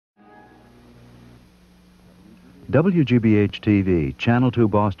WGBH-TV, Channel 2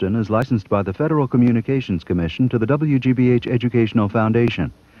 Boston, is licensed by the Federal Communications Commission to the WGBH Educational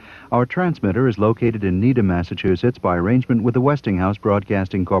Foundation. Our transmitter is located in Needham, Massachusetts by arrangement with the Westinghouse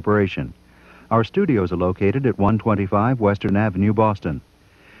Broadcasting Corporation. Our studios are located at 125 Western Avenue, Boston.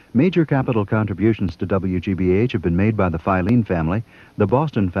 Major capital contributions to WGBH have been made by the Filene family, the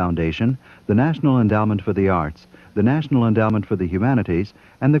Boston Foundation, the National Endowment for the Arts, the National Endowment for the Humanities,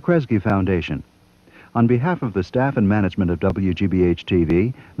 and the Kresge Foundation. On behalf of the staff and management of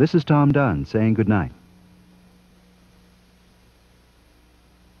WGBH-TV, this is Tom Dunn saying good night.